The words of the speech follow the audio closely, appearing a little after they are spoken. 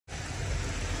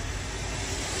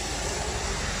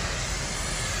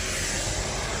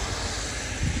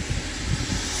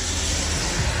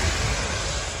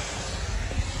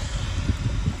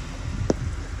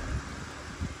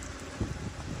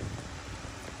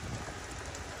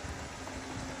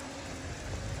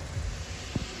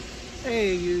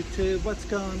Hey YouTube, what's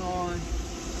going on?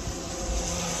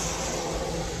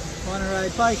 Want to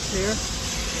ride bikes here?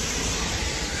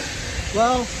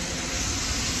 Well,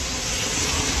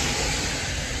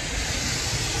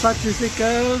 such as it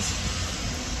goes.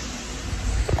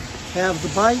 Have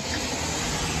the bike,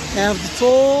 have the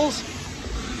tools,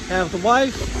 have the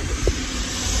wife.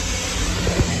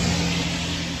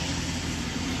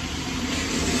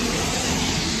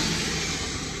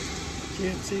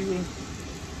 Can't see me.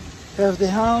 Have the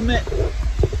helmet,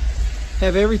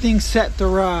 have everything set to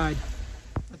ride.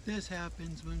 But this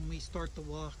happens when we start to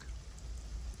walk.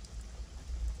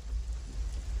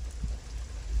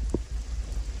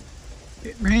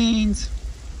 It rains,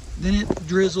 then it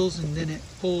drizzles, and then it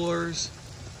pours.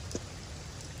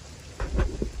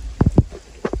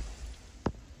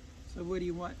 So what do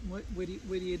you want? What do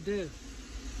you do?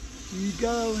 You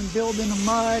go and build in the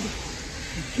mud.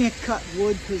 You can't cut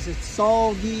wood because it's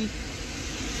soggy.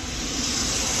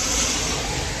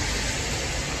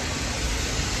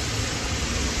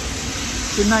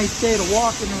 It's a nice day to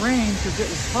walk in the rain because it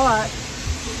was hot,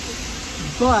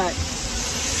 but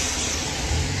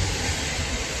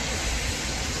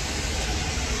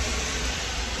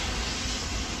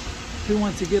who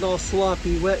wants to get all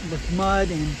sloppy wet with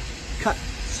mud and cut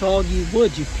soggy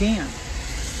wood? You can't.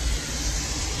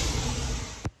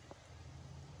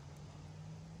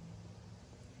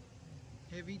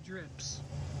 Heavy drips.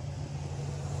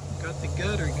 Got the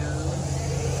gutter going.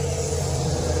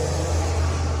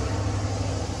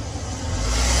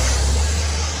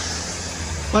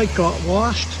 Bike got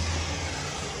washed.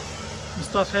 The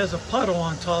stuff has a puddle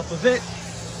on top of it.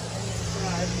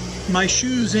 My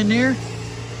shoes in there.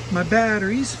 My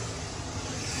batteries.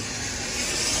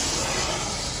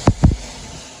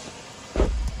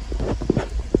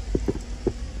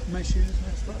 My shoes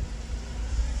messed up.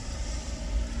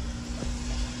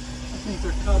 I think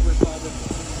they're covered by the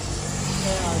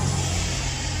pads.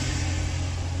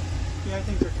 Yeah, I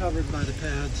think they're covered by the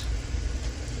pads.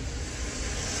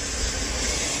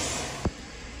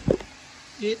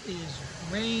 It is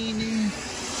raining,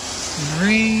 and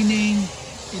raining,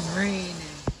 and raining.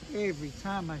 Every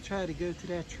time I try to go to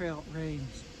that trail, it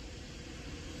rains.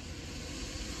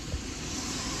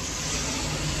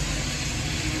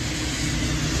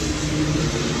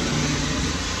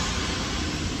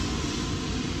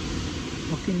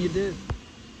 What can you do?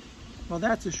 Well,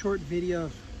 that's a short video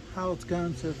of how it's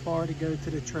gone so far to go to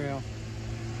the trail.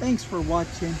 Thanks for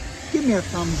watching. Give me a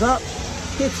thumbs up.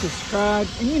 Hit subscribe,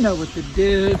 and you know what to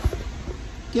do.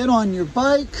 Get on your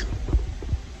bike.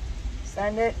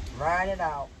 Send it, ride it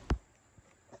out.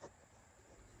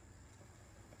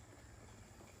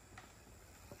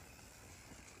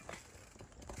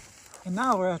 And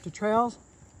now we're at the trails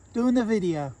doing the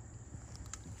video.